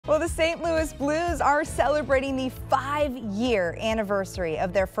Well, the St. Louis Blues are celebrating the 5-year anniversary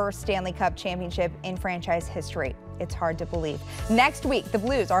of their first Stanley Cup Championship in franchise history. It's hard to believe. Next week, the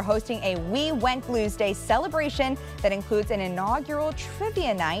Blues are hosting a We Went Blues Day celebration that includes an inaugural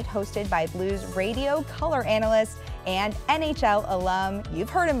trivia night hosted by Blues radio color analyst and NHL alum. You've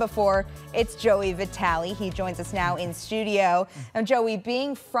heard him before. It's Joey Vitale. He joins us now in studio. Now, Joey,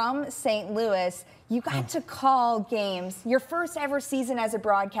 being from St. Louis, you got to call games, your first ever season as a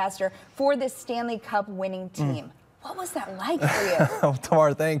broadcaster for this Stanley Cup winning team. What was that like for you?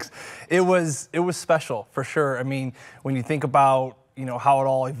 Tamara, thanks. It was special for sure. I mean, when you think about how it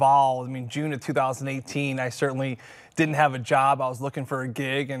all evolved. I mean, June of 2018, I certainly didn't have a job. I was looking for a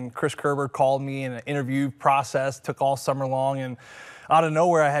gig, and Chris Kerber called me in an interview process. Took all summer long, and out of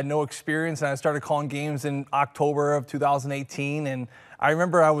nowhere, I had no experience, and I started calling games in October of 2018. And I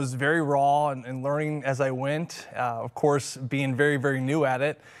remember I was very raw and learning as I went. Of course, being very, very new at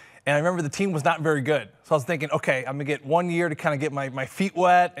it. And I remember the team was not very good. So I was thinking, okay, I'm gonna get 1 year to kind of get my feet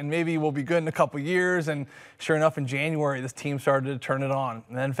wet, and maybe we'll be good in a couple years. And sure enough, in January, this team started to turn it on.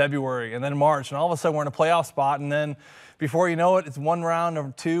 And then February, and then March, and all of a sudden we're in a playoff spot. And then before you know it, it's one round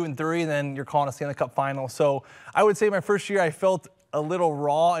of 2 and 3, and then you're calling a Stanley Cup final. So I would say my first year, I felt a little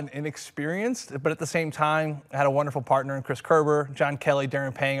raw and inexperienced, but at the same time, I had a wonderful partner in Chris Kerber, John Kelly,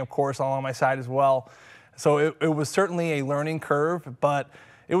 Darren Pang, of course, all on my side as well. So it was certainly a learning curve, but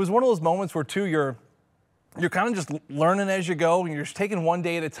it was one of those moments where, too, you're kind of just learning as you go, and you're just taking one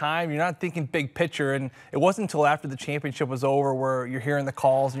day at a time. You're not thinking big picture, and it wasn't until after the championship was over where you're hearing the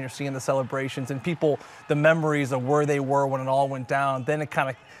calls and you're seeing the celebrations and people, the memories of where they were when it all went down. Then it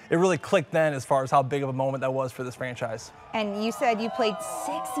really clicked then as far as how big of a moment that was for this franchise. And you said you played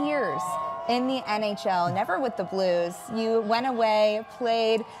 6 years in the NHL, never with the Blues. You went away,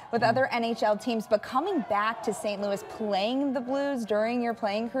 played with other NHL teams, but coming back to St. Louis, playing the Blues during your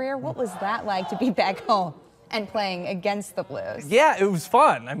playing career, what was that like to be back home and playing against the Blues? Yeah, it was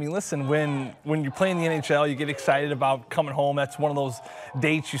fun. I mean, listen, when you play in the NHL, you get excited about coming home. That's one of those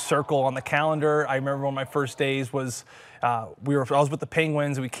dates you circle on the calendar. I remember one of my first days was I was with the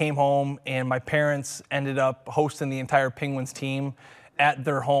Penguins. We came home, and my parents ended up hosting the entire Penguins team at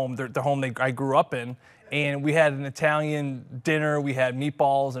their home, the home I grew up in. And we had an Italian dinner. We had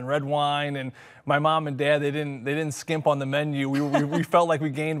meatballs and red wine. And my mom and dad, they didn't skimp on the menu. We felt like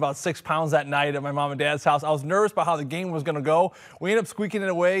we gained about 6 pounds that night at my mom and dad's house. I was nervous about how the game was going to go. We ended up squeaking it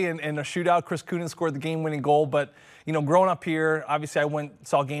away in a shootout. Chris Coonan scored the game-winning goal. But growing up here, obviously I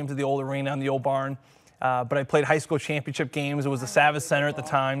saw games at the old arena and the old barn. But I played high school championship games. It was the Savage Center at the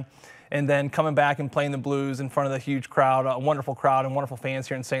time. And then coming back and playing the Blues in front of the huge crowd, a wonderful crowd and wonderful fans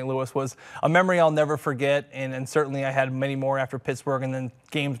here in St. Louis was a memory I'll never forget. And certainly I had many more after Pittsburgh, and then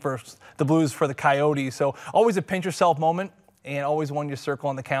games versus the Blues for the Coyotes. So always a pinch yourself moment, and always one you circle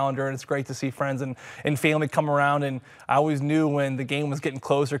on the calendar. And it's great to see friends and family come around. And I always knew when the game was getting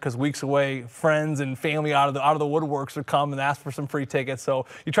closer, because weeks away, friends and family out of the woodworks would come and ask for some free tickets. So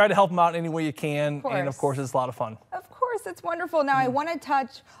you try to help them out any way you can. And of course, it's a lot of fun. Of course, it's wonderful. Now, I want to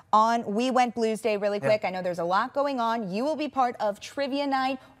touch on We Went Blues Day really quick. I know there's a lot going on. You will be part of Trivia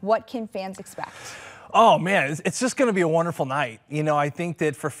Night. What can fans expect? Oh, man, it's just going to be a wonderful night. I think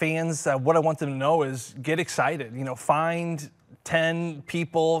that for fans, what I want them to know is get excited. Find 10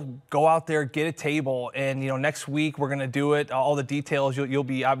 people, go out there, get a table, and next week we're going to do it. All the details you'll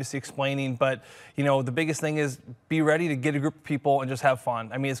be obviously explaining, but the biggest thing is be ready to get a group of people and just have fun.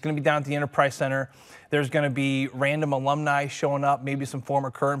 I mean, it's going to be down at the Enterprise Center. There's going to be random alumni showing up, maybe some former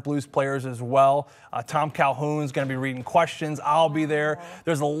current Blues players as well. Tom Calhoun's going to be reading questions. I'll be there.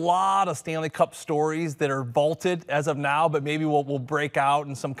 There's a lot of Stanley Cup stories that are vaulted as of now, but maybe we'll break out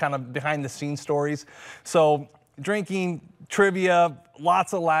in some kind of behind-the-scenes stories. So drinking, trivia,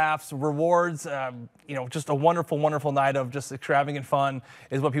 lots of laughs, rewards, just a wonderful, wonderful night of just extravagant fun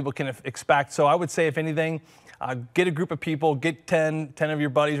is what people can expect. So I would say, if anything, get a group of people, get 10 of your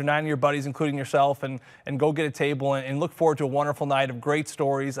buddies or 9 of your buddies, including yourself, and go get a table and look forward to a wonderful night of great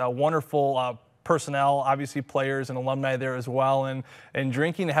stories, wonderful personnel, obviously players and alumni there as well, and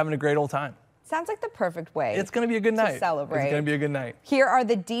drinking and having a great old time. Sounds like the perfect way. It's going to be a good night. To celebrate. It's going to be a good night. Here are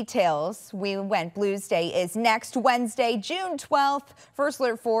the details. We Went Blues Day is next Wednesday, June 12th. First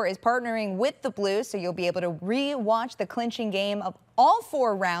Alert 4 is partnering with the Blues, so you'll be able to re-watch the clinching game of all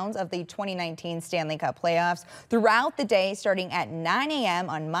 4 rounds of the 2019 Stanley Cup playoffs throughout the day, starting at 9 a.m.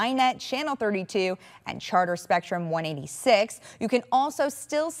 on MyNet, Channel 32, and Charter Spectrum 186. You can also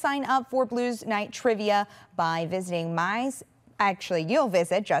still sign up for Blues Night Trivia by visiting Actually, you'll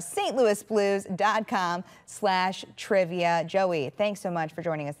visit just stlouisblues.com/trivia. Joey, thanks so much for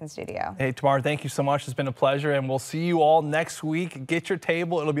joining us in studio. Hey, Tamar, thank you so much. It's been a pleasure, and we'll see you all next week. Get your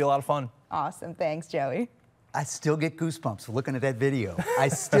table. It'll be a lot of fun. Awesome. Thanks, Joey. I still get goosebumps looking at that video. I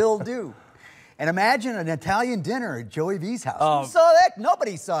still do. And imagine an Italian dinner at Joey V's house. Who saw that?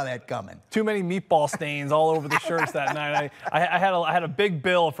 Nobody saw that coming. Too many meatball stains all over the shirts that night. I had a big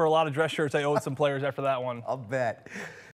bill for a lot of dress shirts I owed some players after that one. I'll bet.